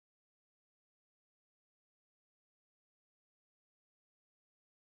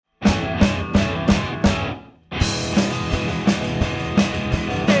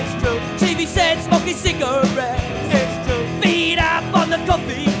said smoking cigarettes. It's true. Feet up on the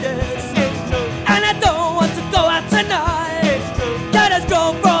coffee desk. It's true. And I don't want to go out tonight. It's true. That has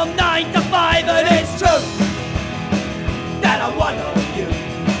grown from 9 to 5, and it's true that I'm one of you.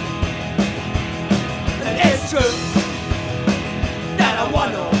 And it's true that I'm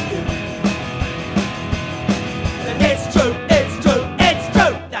one of you. And it's true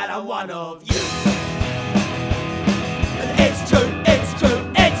that I'm one of you. And it's true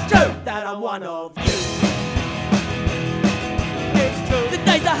that I'm one of you. It's true. The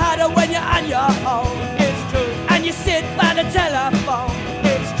days are harder when you're on your own. It's true. And you sit by the telephone.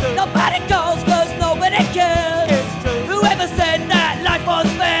 It's true. Nobody calls cause nobody cares. It's true. Whoever said that life was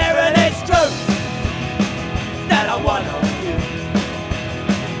fair, and it's true that I'm one of you.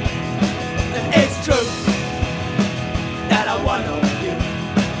 And it's true that I'm one of you.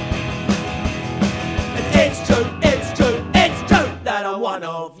 And it's true that I'm one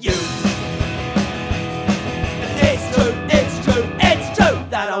of you. And it's true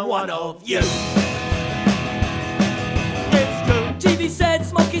that I'm one of you. It's true. TV said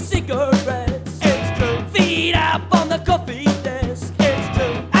smoking cigarettes. It's true. Feet up on the coffee desk. It's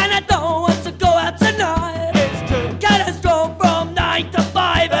true. And I don't want to go out tonight. It's true. Cat has grown from 9 to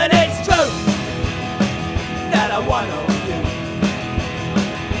 5, and it's true that I'm one of you.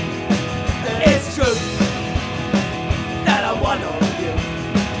 And it's true that I'm one of you.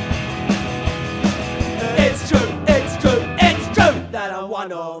 And it's true that I'm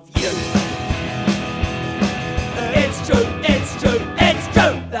one of you. And it's true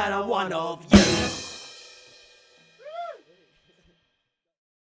that I'm one of you.